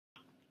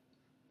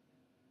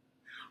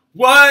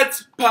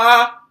What's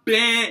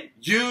poppin',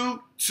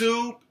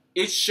 YouTube?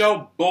 It's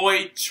your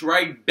boy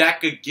Trey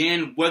back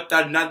again with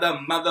another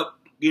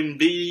motherfucking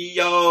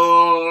video.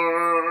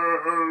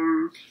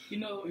 You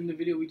know, in the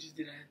video we just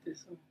did, I had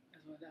this on.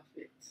 That's what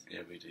outfits.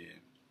 Yeah, we did.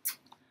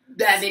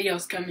 That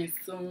video's coming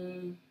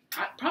soon.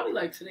 Probably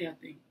like today, I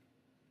think.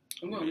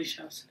 I'm gonna release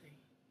y'all today.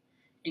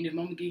 And if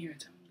Mama get here in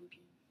time, you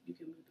can move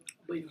them.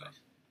 But anyways.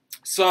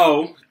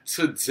 So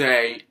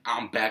today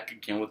I'm back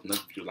again with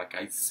another video. Like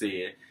I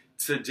said,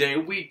 today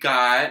we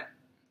got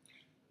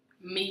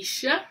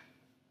Misha.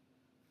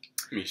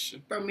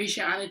 From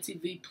Misha on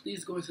TV.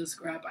 Please go and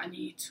subscribe. I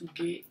need to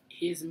get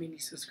his many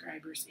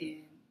subscribers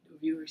and the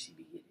viewers he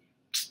be getting.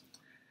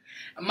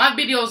 And my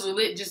videos are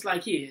lit just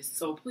like his,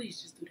 so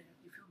please just do that.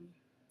 You feel me?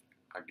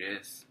 I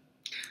guess.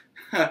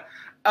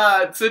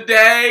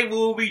 Today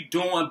we'll be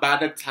doing by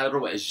the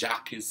title, as y'all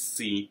can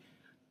see,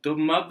 the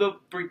mother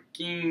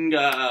freaking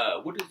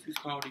what is this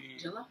called again?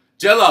 Jello?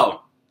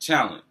 Jello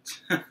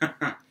challenge.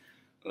 I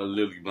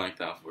literally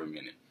blanked out for a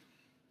minute.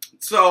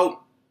 So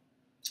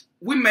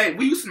we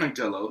used to make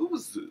Jello. It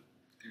was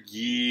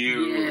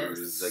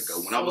years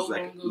ago when I was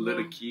like a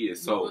little kid.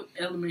 So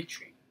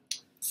elementary.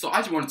 So I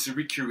just wanted to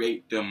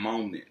recreate the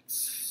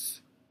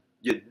moments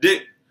you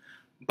did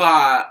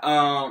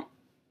by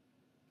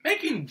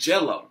making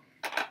Jello.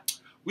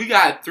 We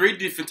got 3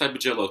 different type of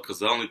Jello because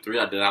the only 3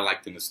 that I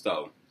liked in the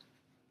stove.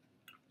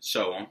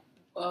 Show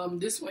them.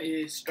 This one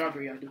is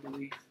strawberry, I do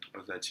believe. Or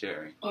is that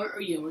cherry? Or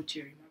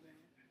cherry, my bad.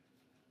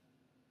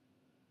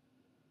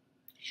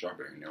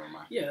 Strawberry, never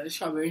mind. Yeah, it's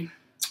strawberry.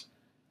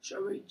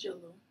 Strawberry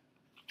Jello.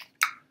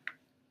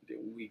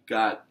 Then we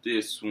got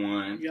this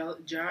one.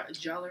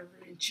 Jolly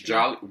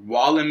Rancher.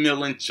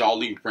 Watermelon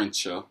Jolly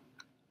Rancher.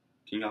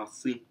 Can y'all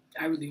see?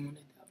 I really wanted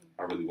that one.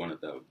 I really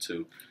wanted that one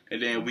too.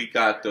 And then we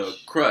got the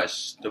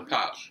Crush, the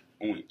Pop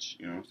Orange.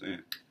 You know what I'm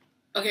saying?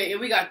 Okay, and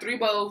we got 3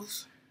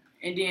 bowls.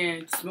 And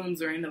then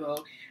spoons are in the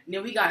bowl. And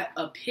then we got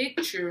a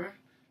picture.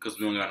 Because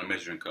we don't got a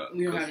measuring cup.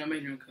 We don't have no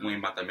measuring cup. We ain't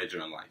about that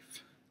measuring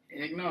life.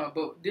 Heck no,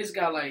 but this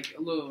got like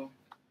a little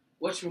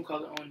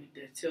whatchamacallit on it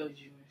that tells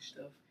you and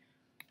stuff.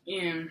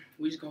 And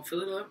we just gonna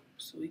fill it up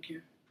so we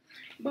can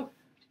go.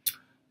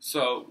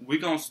 So we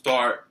gonna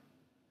start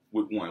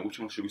with one. Which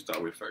one should we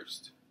start with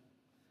first?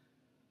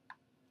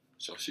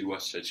 So she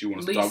want to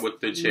start with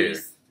the cherry.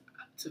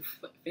 To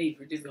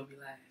favorite, this gonna be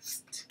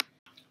last.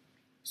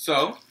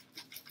 So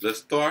let's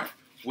start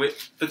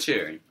with the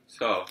cherry.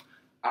 So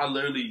I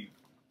literally,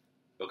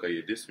 okay,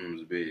 yeah, this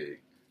one's big.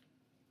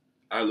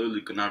 I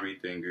literally could not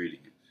read the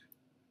ingredients.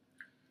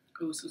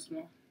 It was too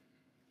small.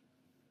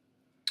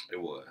 It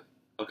was.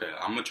 Okay,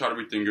 I'm gonna try to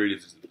read the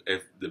ingredients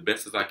as the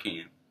best as I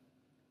can.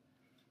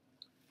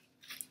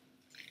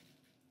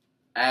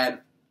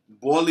 Add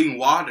boiling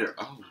water.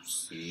 Oh,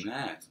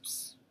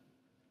 snaps.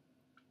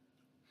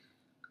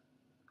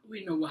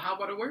 We know what hot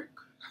water work.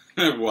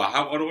 Well,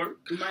 hot water work?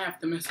 We might have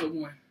to mess up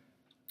one.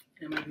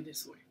 And it might be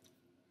this way.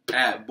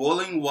 Add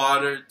boiling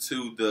water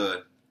to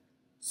the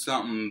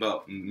something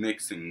about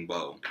mixing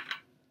bowl.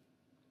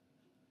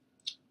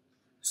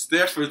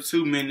 Stir for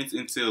 2 minutes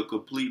until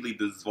completely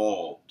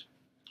dissolved.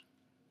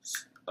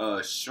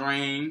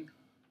 Strain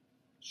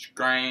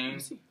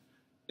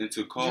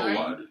into cold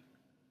water.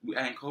 We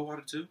adding cold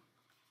water too?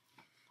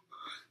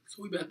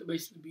 So we about to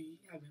basically be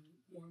having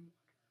warm water.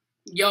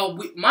 Yo,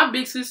 my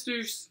big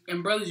sisters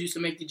and brothers used to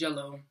make the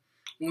Jello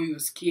when we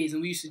was kids,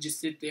 and we used to just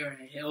sit there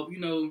and help, you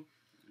know.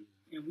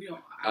 And we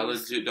don't. I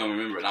legit don't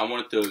remember it. I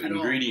wanted the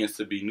ingredients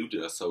to be new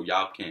to us so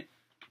y'all can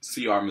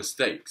see our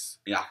mistakes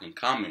and y'all can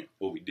comment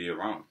what we did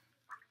wrong.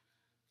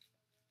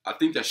 I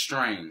think that's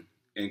strain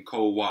in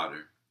cold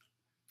water.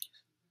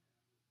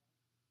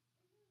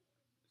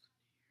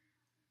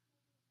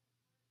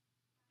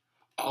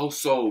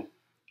 Also,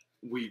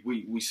 we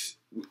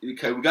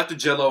got the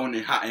Jello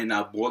in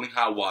our boiling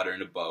hot water in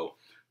the bowl.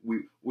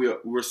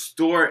 We're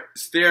stir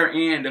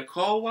in the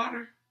cold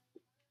water.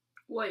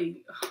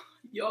 Wait,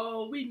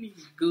 y'all, we need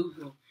to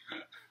Google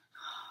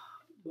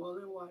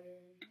boiling water.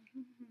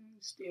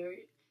 Stir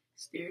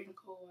in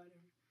cold water.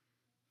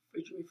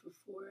 Refrigerate for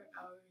 4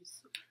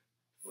 hours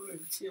or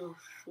until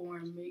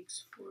form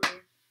makes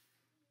 4.5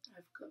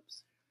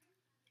 cups.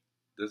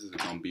 This is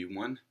gonna be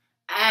one.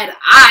 Add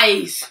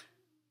ice.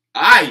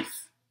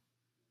 Ice.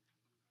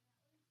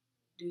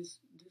 This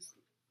mix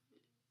in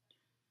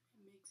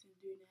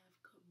 3.5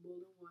 cup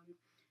boiling water.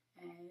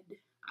 Add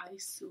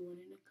ice to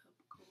 1.5 cup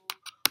cold.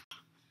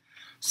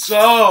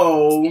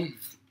 So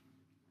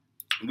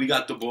we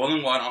got the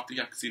boiling water. I don't think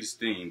I can see the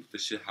steam.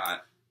 This shit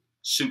hot.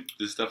 Shoot,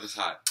 this stuff is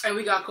hot. And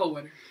we got cold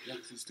water. Y'all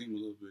can see the steam a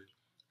little bit.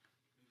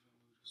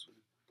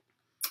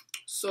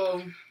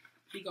 So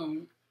he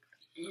gonna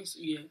answer.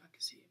 Yeah, I can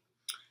see it.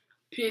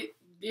 Put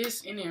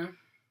this in there.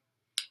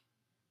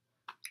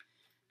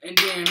 And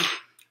then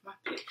my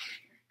pick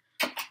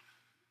here.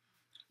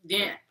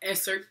 Then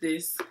insert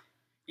this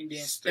and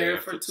then stir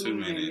for 2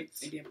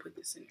 minutes and then put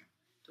this in there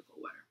to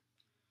cold water.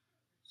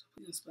 So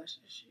we gonna splash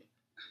that shit.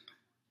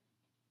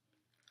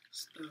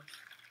 Stuff.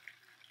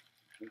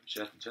 We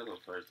should add the Jello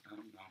first. I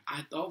don't know.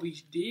 I thought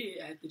we did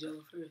add the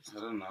Jello first. I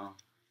don't know.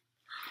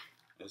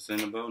 It's in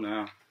the bowl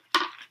now.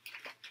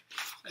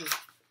 Hey.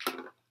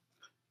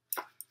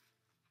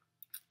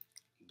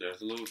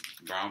 There's a little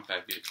brown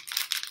packet.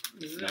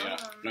 Yeah.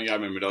 No, y'all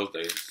remember those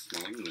days.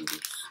 Smelling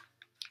noodles.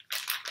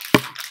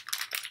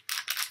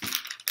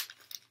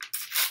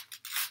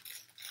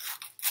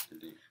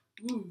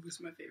 Ooh, it's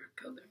my favorite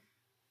color.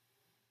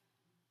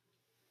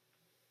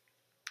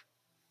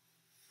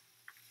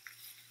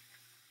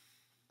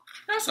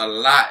 That's a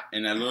lot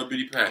in that little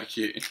bitty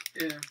packet.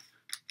 Yeah.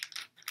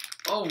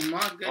 Oh my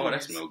goodness. Oh,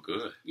 that smells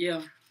good.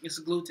 Yeah, it's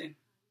gluten.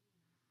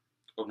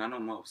 Oh, not no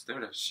more. Stir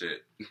that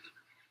shit.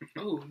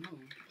 Oh no,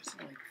 that's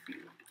not like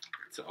food.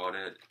 So all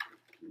that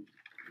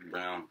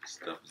brown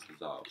stuff is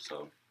dissolved.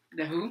 So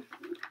The who?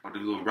 all the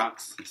little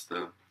rocks and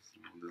stuff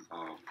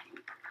dissolved.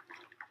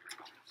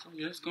 So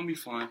yeah, it's gonna be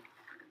fun.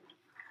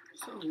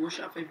 So, what's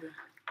your favorite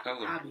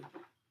Color. hobby?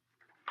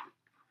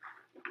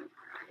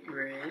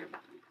 Red.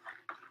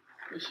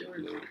 What's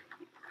yours? Blue.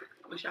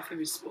 What's your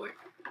favorite sport?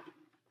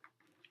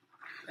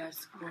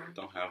 Basketball.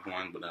 Don't have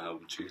one, but I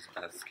would choose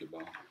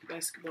basketball.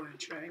 Basketball and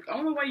track. I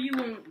don't know why you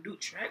won't do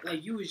track.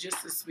 Like, you was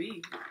just a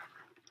speed.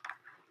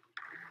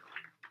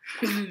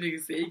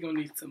 Nigga said he gonna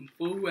need some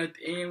food at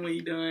the end when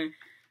he done.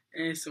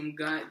 And some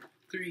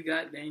 3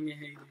 goddamn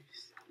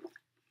haters.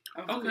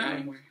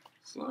 Okay.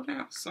 Slow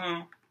down,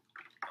 son.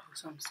 Oh,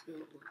 some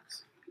spilled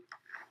books.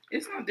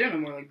 It's not there no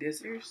more like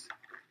this. Yours?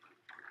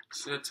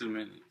 Said 2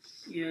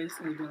 minutes. Yeah, it's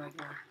only been like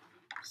one.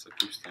 So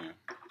keep staying.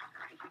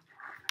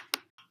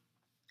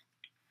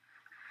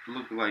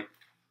 Look like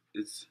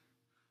it's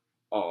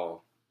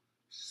all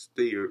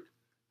stirred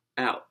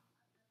out.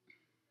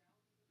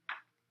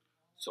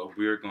 So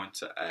we're going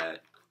to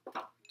add.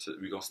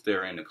 We're gonna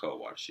stir in the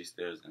cold water. She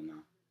stirs in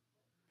now.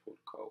 Pour the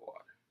cold water.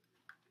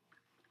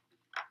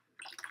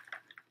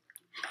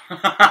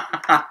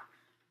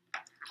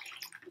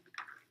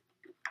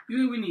 You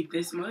think we need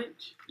this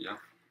much? Yep.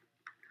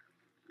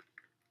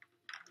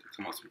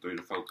 Come on, some 3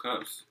 to 4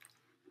 cups.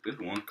 This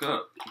 1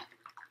 cup.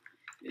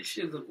 This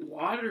shit look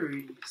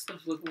watery.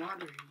 Stuff look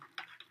watery.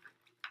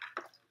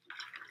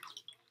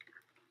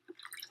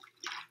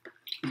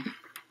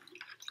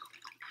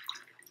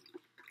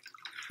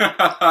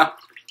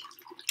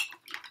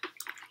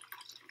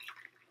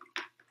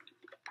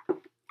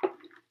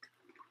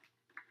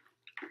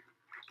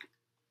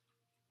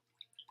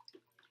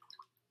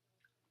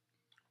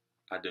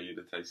 I dare you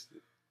to taste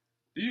it.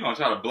 You gonna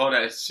try to blow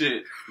that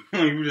shit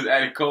when you just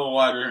added cold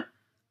water?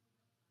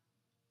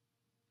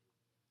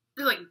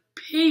 It's like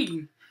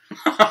pee.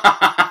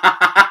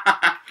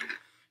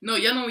 No,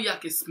 y'all know when y'all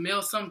can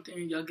smell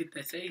something, y'all get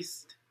that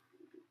taste.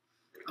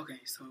 Okay,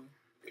 so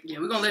yeah,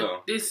 we're gonna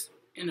let this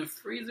in the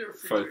freezer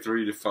for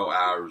 3 to 4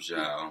 hours,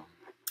 y'all.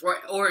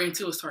 Or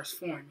until it starts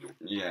forming.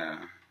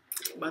 Yeah.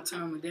 By the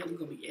time of that, we're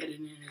gonna be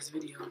editing this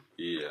video.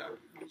 Yeah.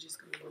 We're just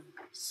gonna.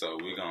 So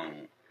we're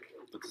gonna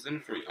put this in the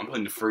freezer. I'm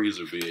putting the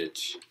freezer,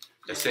 bitch.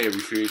 They say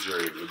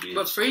refrigerator, bitch.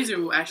 But freezer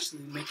will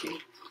actually make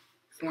it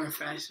form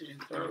faster than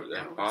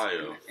that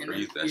fire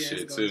freeze that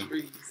shit too.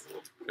 Cause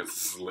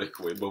it's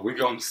liquid, but we're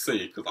gonna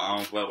see. Cause I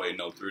don't play wait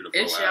no 3 to 4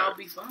 hours. It shall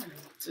be fun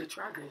to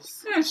try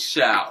this. It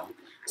shall.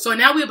 So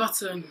now we're about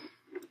to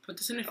put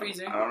this in the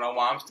freezer. I don't know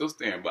why I'm still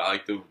staring, but I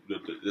like the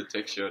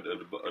texture of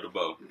the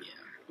bow.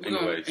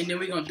 Yeah. And then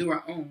we're gonna do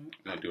our own.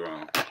 We're gonna do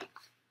our own.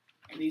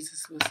 And these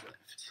is what's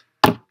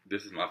left.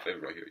 This is my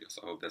favorite right here,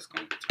 so I hope that's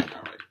gonna turn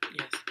out right.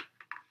 Yes.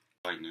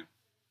 Right now.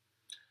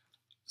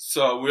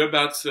 So we're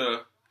about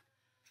to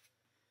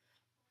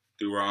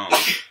do our own.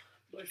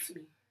 Let's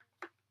see.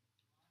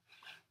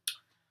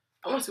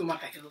 I want to see what my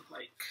packet look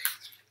like.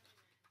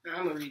 Now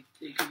I'm gonna read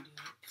the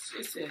ingredients.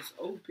 It says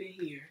open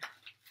here.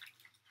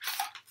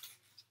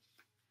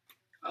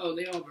 Oh,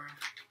 they all brown.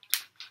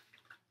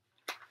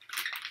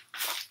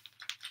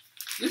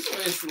 This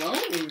one is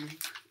long.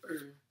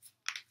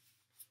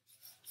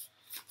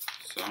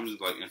 So I'm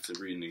just like into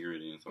reading the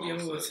ingredients. Yeah, I'm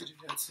going to do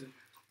that too.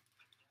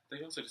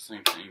 They all say the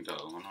same thing though. I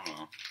don't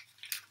know.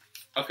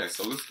 Okay,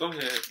 so let's go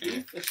ahead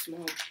and.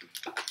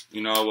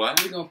 You know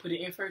what? We're gonna put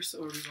it in first,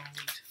 or we're gonna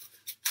wait.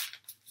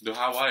 The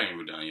hot water ain't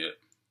even done yet.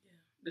 Yeah,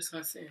 that's what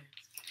I said.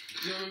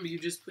 You remember you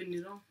just putting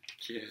it on?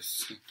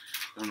 Yes.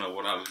 I don't know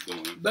what I was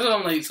doing. But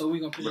I'm like, so we're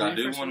gonna put it in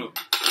first. But I do want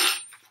to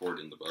pour it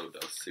in the bowl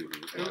though. See what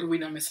it looks like. We're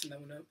not messing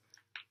that one up.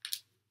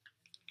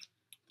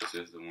 This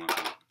is the one.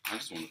 I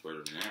just want to put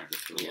it in there.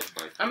 Just to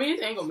look like. I mean,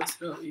 it ain't gonna mess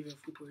it up even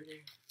if we put it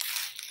in.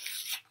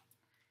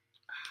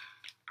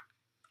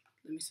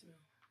 Let me smell.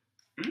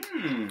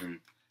 Mmm.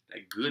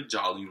 That good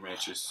Jolly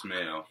Rancher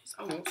smell.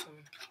 I want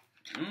some.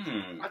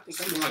 Mmm. I think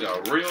smells like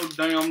a real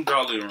damn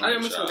Jolly Rancher. I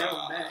didn't put that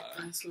one back,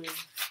 honestly.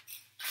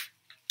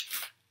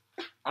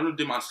 I done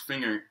did my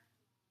finger.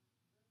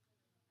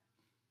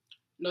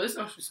 No, this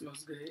actually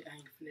smells good. I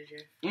ain't finished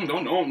yet.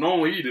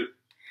 Don't eat it.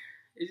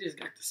 It just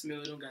got the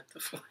smell. It don't got the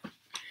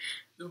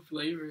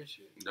flavor and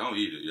shit. Don't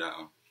eat it,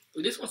 y'all.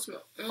 But this one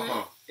smells.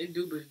 It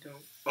do, but it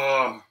don't.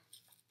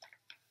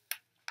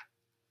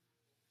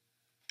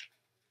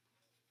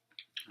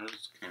 That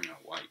just came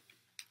out white.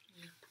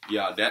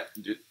 Yeah, that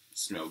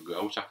Smell good.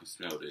 I wish I could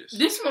smell this.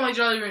 This smells like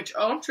Jolly Rancher.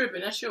 Oh, I'm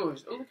tripping. That's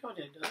yours. Oh, look at all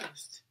that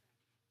dust.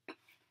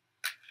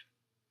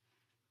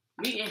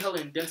 Me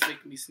inhaling dust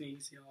making me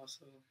sneeze, y'all.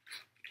 So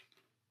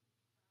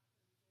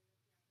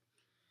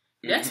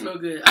that smell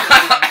good.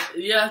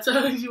 Yeah, I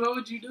told you. What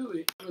would you do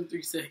it in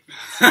 3 seconds?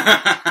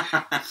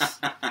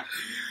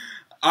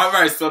 All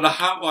right, so the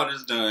hot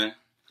water's done.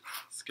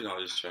 Let's get all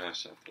this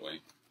trash out the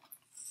way.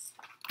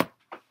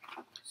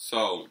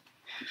 So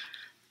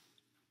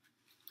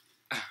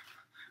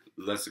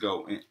let's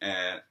go and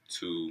add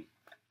to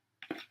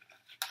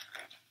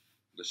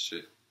the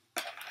shit.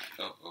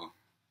 Uh-oh.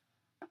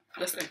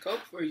 That's that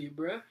Coke for you,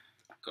 bruh.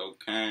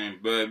 Cocaine,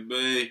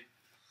 baby.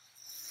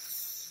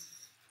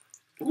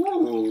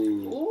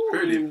 Ooh.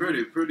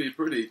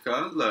 Pretty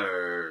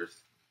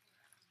colors.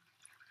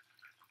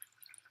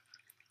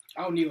 I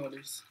don't need all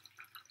this.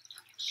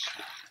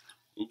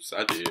 Oops,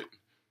 I did.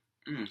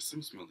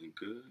 Some smelling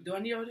good. Do I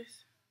need all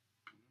this?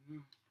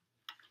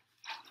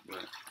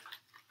 But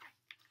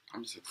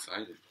I'm just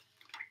excited.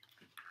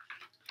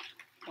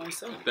 Why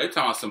so? They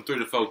talking about some 3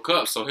 to 4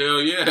 cups, so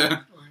hell yeah.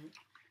 Right.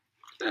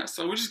 Yeah,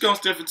 so we're just gonna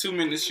stare for 2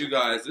 minutes, you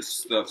guys. This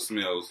stuff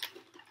smells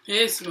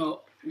It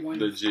smells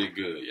wonderful. legit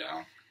good,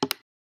 y'all.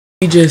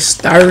 We just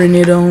stirring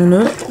it on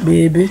up,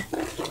 baby.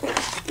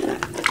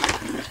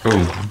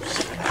 Oh,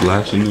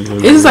 flashing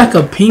it. It's like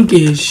a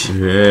pinkish.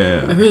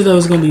 Yeah. I heard that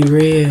was gonna be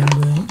red,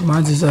 but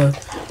mine's just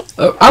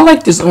I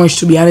like this orange,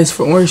 to be honest.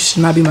 For orange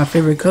to not be my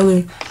favorite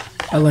color,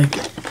 I like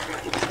it.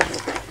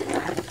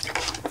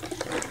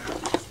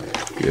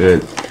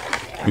 Good.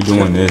 We're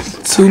doing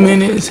this. 2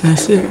 minutes,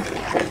 that's it.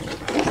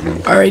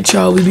 Alright,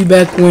 y'all, we'll be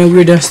back when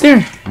we're done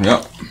staring.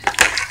 Yep.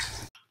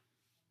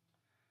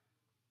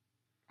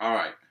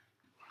 Alright.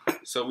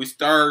 So we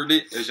started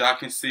it, as y'all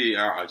can see,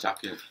 or as y'all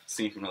can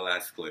see from the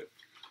last clip.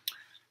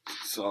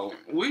 So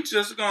we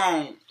just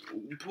gonna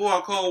pour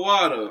our cold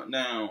water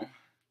now.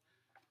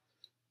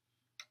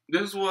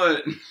 This is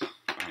what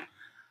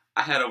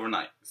I had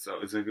overnight.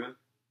 So is it good?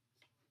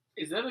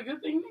 Is that a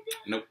good thing, nigga?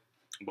 Nope.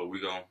 But we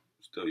gonna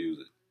still use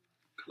it.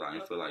 Cause I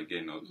ain't feel like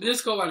getting no cold.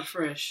 This cold water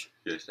fresh.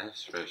 Yes,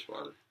 that's fresh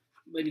water.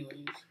 But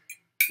anyways.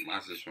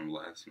 Mine's just from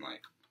last night.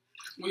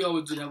 We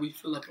always do that. We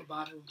fill up a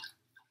bottle.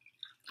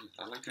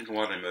 I like drinking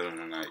water in the middle of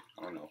the night.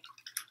 I don't know.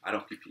 I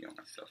don't pee on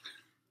myself.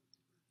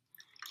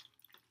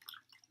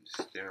 I'm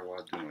just scared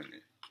while doing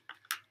it.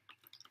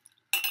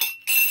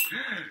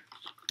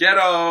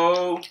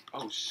 Ghetto!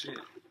 Oh shit.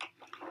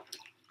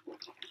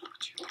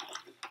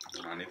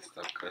 I need to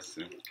stop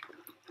cussing.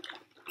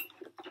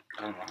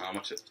 I don't know how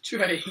much it.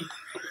 Trey.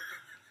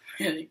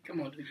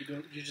 Come on,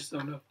 dude. You just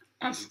don't know.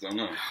 I just don't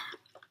know.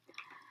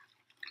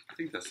 I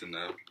think that's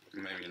enough.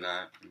 Maybe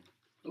not.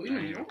 We I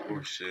ain't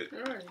pour shit.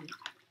 Alright.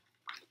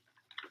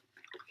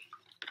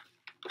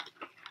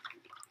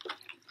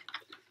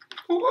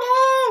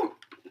 Woo!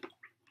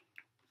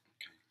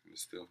 Okay,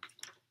 still.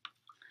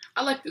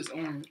 I like this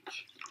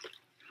orange.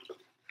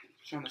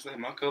 Trying to say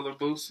my color,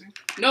 Boosie?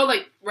 No,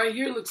 like right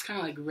here looks kind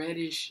of like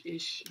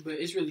reddish-ish, but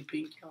it's really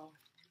pink, y'all.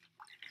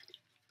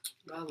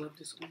 But I love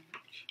this orange.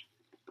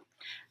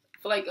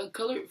 For like a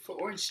color, for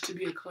orange to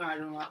be a color I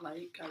do not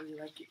like, I really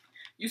like it.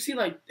 You see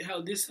like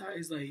how this side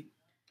is like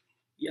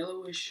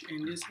yellowish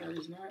and this side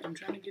is not? I'm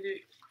trying to get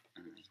it,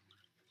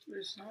 but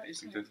it's not.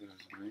 It's not.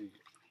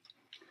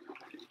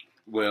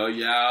 Well,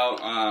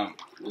 y'all,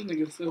 Those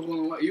niggas still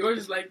blowing white. Yours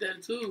is like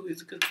that too.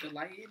 Is it because the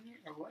light in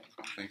it or what?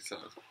 I think so.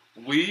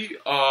 We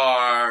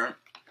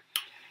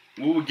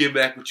will get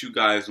back with you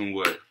guys in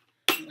what?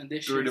 3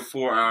 to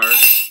 4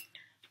 hours.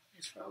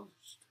 It's frozen.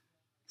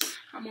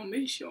 I'm gonna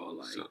miss y'all.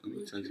 Like, so let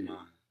me taste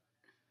mine.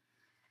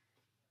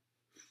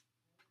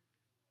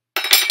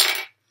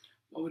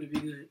 What would it be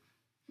good?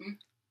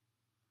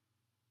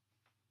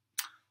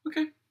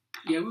 Okay.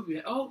 Yeah, we'll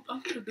be. Oh, I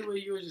think the way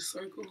yours is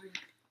circling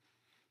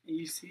and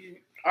you see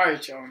it. All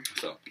right, y'all.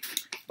 So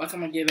by the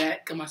time I get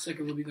back, my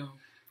circle will be gone.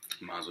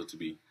 Might as well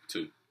be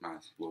 2. Might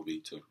as well be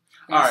 2.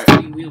 All right.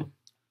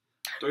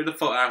 3 to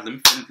 4 hours.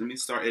 Let me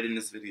start editing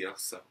this video.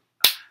 So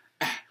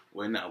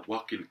when I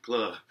walk in the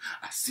club,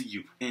 I see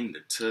you in the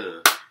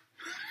tub.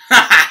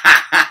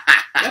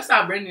 That's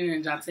how Brendan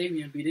and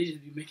Jontavian be. They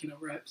just be making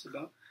up raps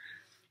about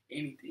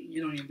anything.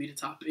 You don't even be the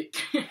topic.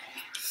 All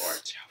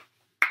right, y'all.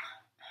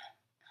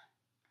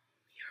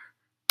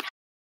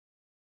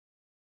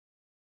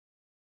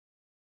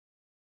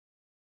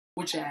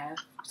 What you have?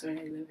 So I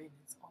live in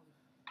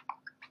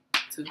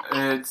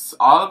It's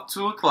all of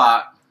 2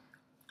 o'clock.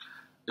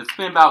 It's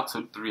been about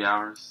 2 to 3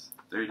 hours.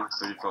 30 to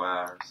 34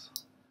 hours.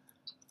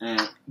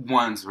 And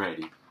one's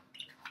ready.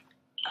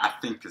 I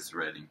think it's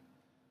ready.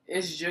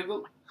 It's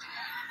jiggle.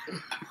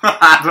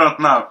 I don't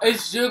know.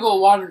 It's jiggle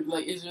water.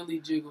 Like, it's really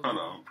jiggle. Hold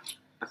on.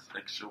 That's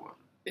extra water.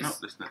 No,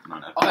 there's nothing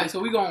on that. Okay, so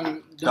we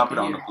gonna dump it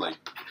on the plate.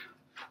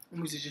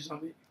 Let me see just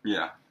dump it.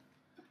 Yeah.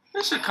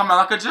 It should come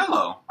out like a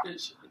Jello.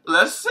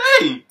 Let's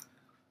see.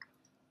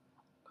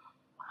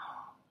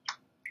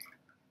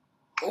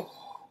 Oh.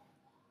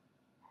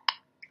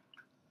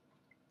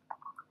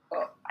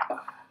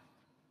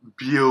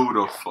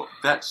 Beautiful.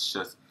 That's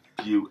just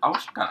cute. I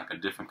wish I got like a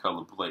different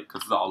color plate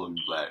because it's all in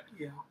black.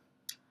 Yeah.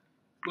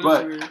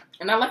 But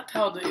and I liked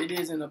how it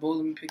is in the bowl.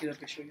 Let me pick it up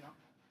and show y'all.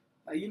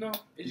 Like, you know,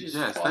 it's just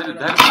that's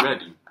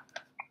ready.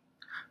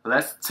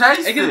 Let's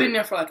taste it. It could have been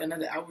there for like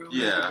another hour.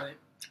 Yeah.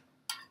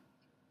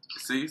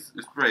 See, it's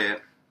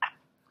bread.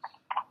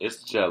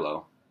 It's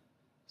Jello.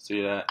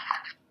 See that?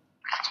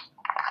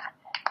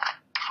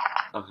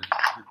 Okay.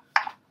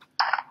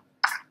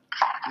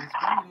 It's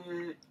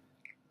bread.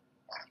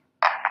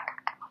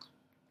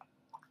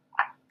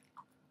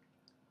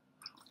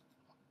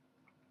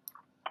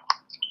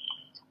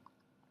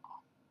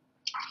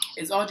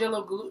 Is all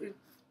Jello gluten?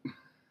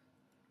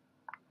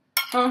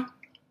 Huh?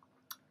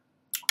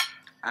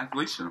 Ask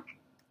Alicia.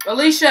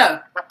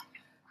 Alicia!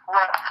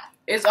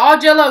 Is all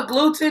Jello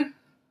gluten?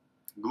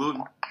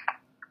 Gluten.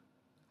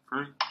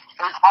 Free.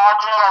 Is all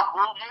Jello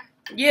gluten?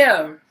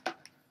 Yeah.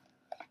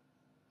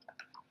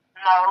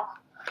 No.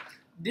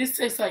 This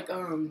tastes like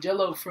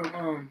Jello from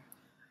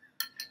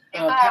You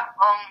have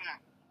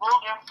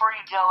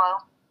gluten-free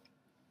Jello.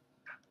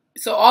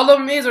 So all of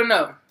them is or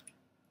no?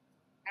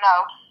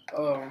 No.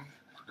 Oh.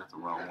 That's the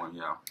wrong one,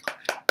 yeah.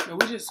 No,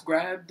 we just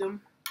grabbed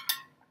them.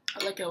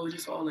 I like how we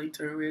just all like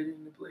turn red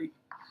in the plate.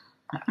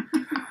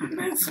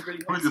 That's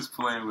pretty We're awesome. just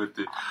playing with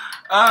it.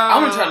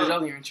 I'm gonna try the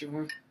Jolly Rancher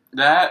one.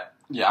 I'm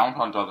gonna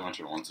try the Jolly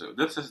Rancher one too.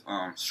 This is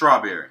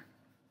strawberry.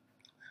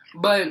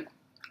 But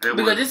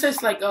because this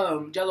tastes like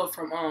Jello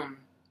from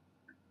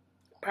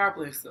Power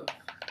Play stuff.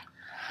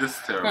 This is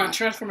terrible. Come on,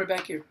 transform it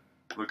back here.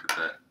 Look at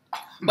that.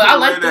 But I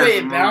like the way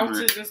it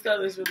bounces and stuff.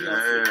 It's really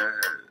awesome. Yeah.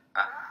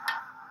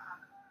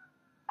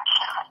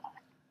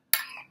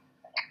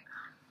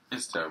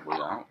 It's terrible,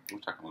 y'all. We're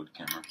talking with the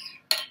camera.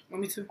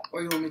 Want me to?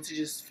 Or you want me to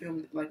just film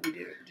it like we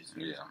did?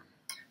 Yeah.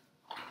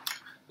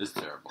 It's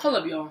terrible. Hold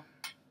up, y'all.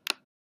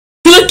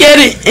 Look at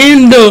it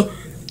in the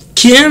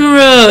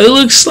camera. It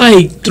looks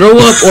like throw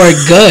up or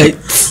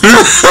guts.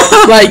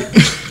 Like,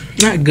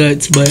 not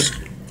guts, but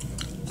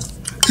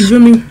you feel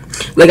me?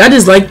 Like, I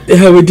just like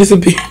how it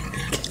disappeared.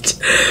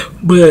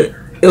 But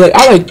like,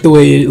 I like the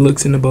way it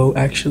looks in the bowl.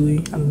 Actually,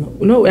 I don't know.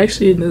 No,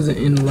 actually, it doesn't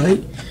in the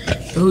light.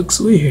 It looks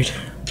weird.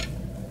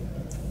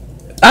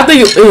 I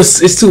think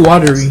it's too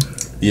watery.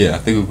 Yeah, I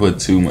think we put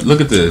too much. Look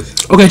at this.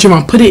 Okay,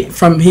 Tremont, put it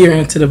from here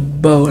into the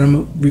bowl, and I'm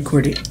gonna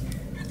record it.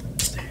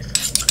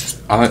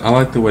 I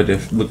like the way they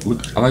look.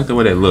 I like the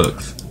way that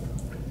looks.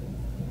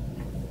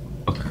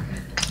 Okay.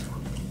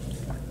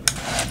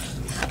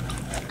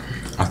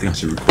 I think I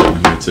should record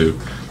on here too,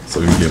 so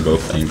we can get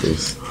both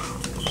angles.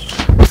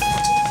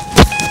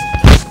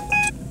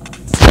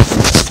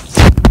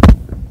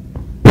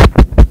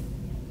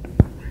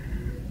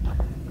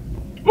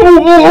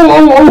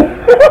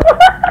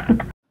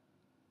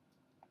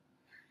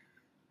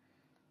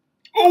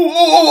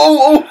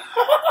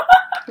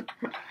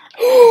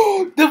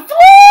 The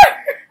floor!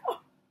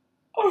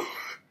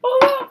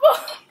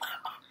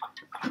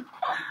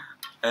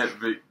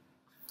 Epic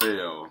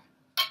fail.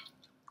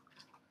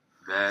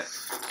 That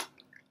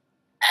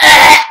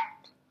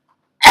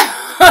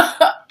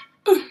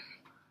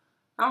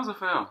was a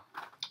fail.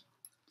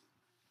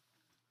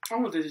 I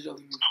want this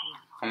Jelly.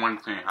 I want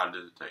to see how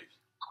does it taste.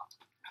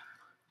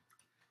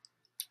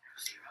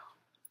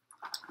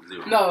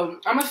 Zero. No,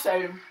 I'm gonna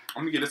say. I'm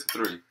gonna get this a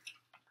 3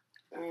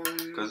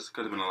 because this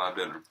could have been a lot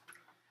better.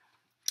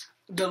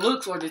 The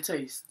looks or the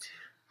taste?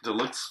 The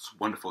looks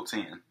wonderful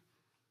 10.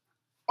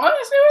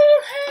 Honestly,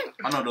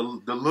 I know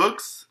the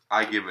looks.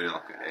 I give it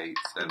like an 8,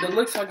 7. the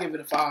looks I'll give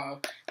it a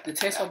 5. The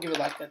taste I'll give it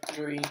like a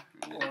 3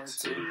 or a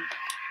 2.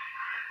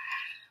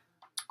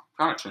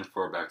 I'm trying to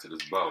transfer it back to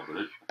this bowl, but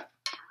it.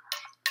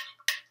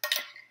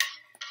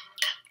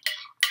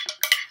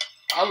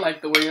 I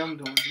like the way I'm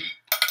doing it.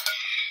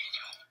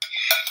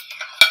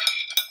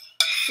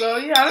 So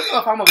yeah, I don't know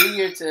if I'm gonna be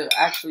here to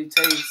actually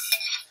taste.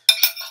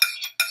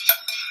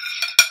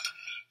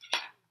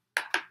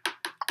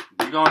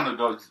 We're going to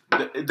go.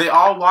 They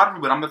all watery,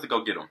 but I'm about to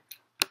go get them.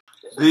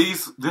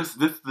 This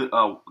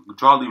the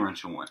Jolly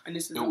Rancher one. And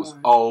this is it was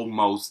one.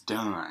 almost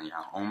done,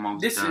 y'all.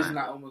 Almost This done. is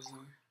not almost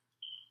done.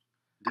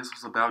 This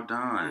was about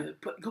done.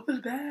 Yeah, go put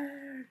it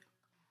back.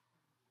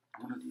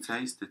 I want to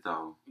taste it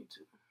though. Me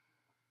too.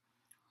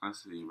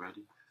 Let's see.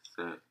 Ready,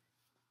 set.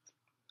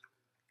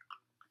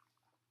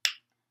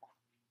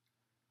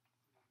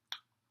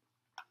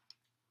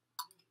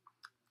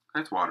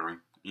 That's watery.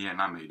 Yeah,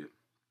 and I made it.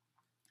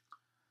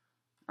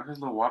 Okay, it's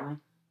a little watery.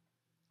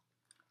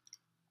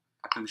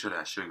 I think we should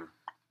have sugar.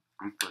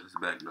 I'm gonna put this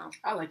back though.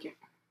 I like it.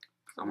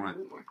 I want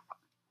it.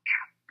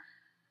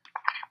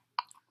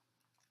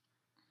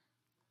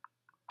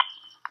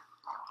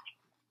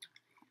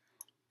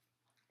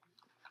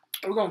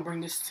 We're gonna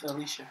bring this to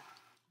Alicia.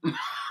 And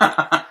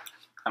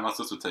my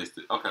sister taste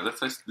it. Okay, let's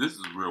taste. This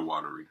is real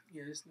watery.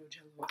 Yeah, there's no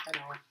Jello at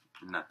all.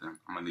 Nothing.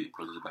 I'm gonna need to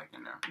put this back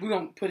in there. We're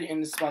gonna put it in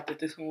the spot that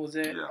this one was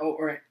at. Yeah. Oh,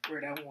 right, where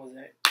that one was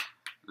at.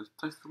 Let's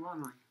taste the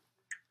watery.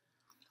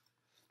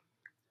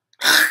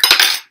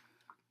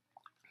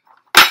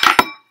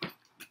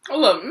 Oh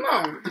look,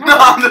 no. No,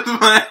 I'm just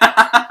playing.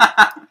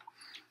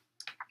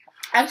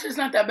 Actually, is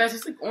not that bad.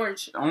 It's like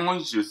orange.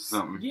 Orange or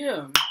something.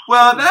 Yeah.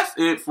 Well, that's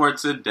it for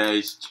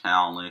today's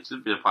challenge.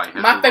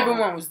 My favorite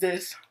one was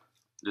this.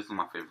 This is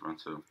my favorite one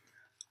too.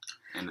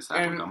 And the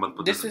second one, I'm gonna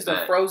put this is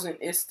the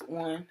frozen-ist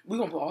one. We're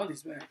gonna put all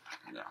these back.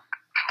 Yeah.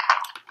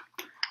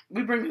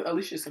 We bring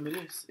Alicia some of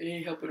this. It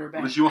ain't helping her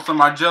back. Alicia, you want some of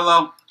my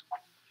Jello?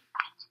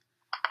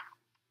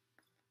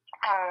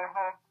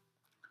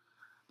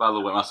 By the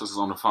way, my sister's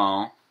on the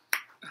phone.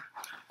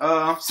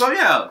 So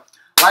yeah,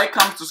 like,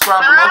 comment,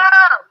 subscribe below.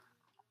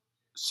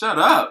 Shut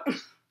up. Yeah,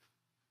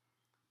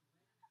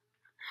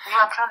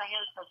 I'm trying to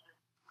use something.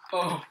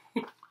 Oh.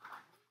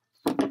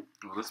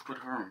 Well, let's put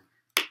her.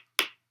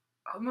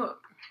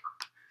 Look,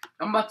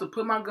 I'm about to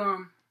put my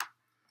gum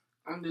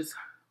on this.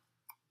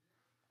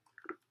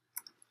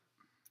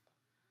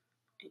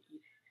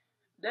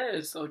 That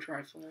is so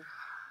trifling.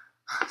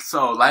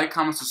 So, like,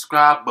 comment,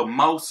 subscribe, but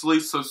mostly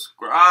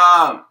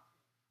subscribe.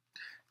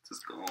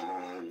 Just go.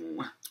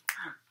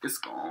 It's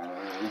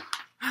gone.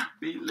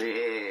 Be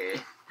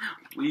lit.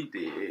 We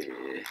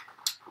did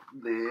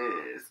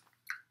this.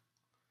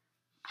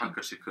 Probably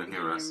because she couldn't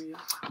hear us.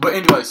 But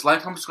anyways,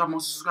 like, comment, subscribe,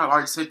 mostly subscribe. I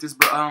already said this,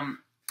 but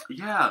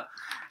yeah.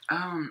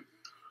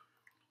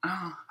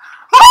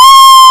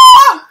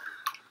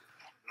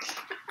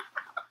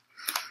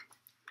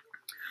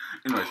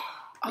 Anyways.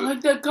 I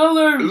like that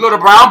color. Little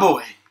brown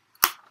boy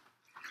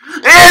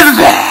is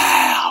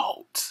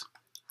out.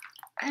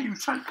 Hey, you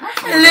trying to come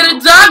from a little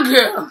dog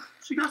girl.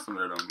 She got some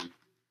of that on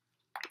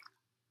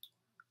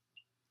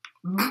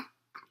me.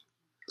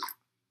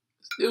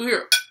 Still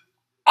here.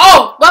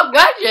 Oh, well,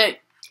 gotcha.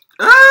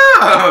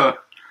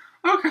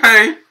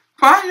 Okay.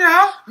 Fine,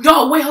 y'all.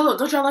 No, wait, hold on.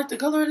 Don't y'all like the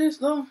color of this,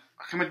 though?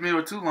 I can't make the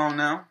video too long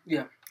now.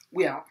 Yeah,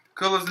 we out.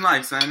 Color's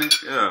nice, ain't it?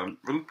 Yeah,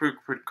 really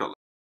pretty color.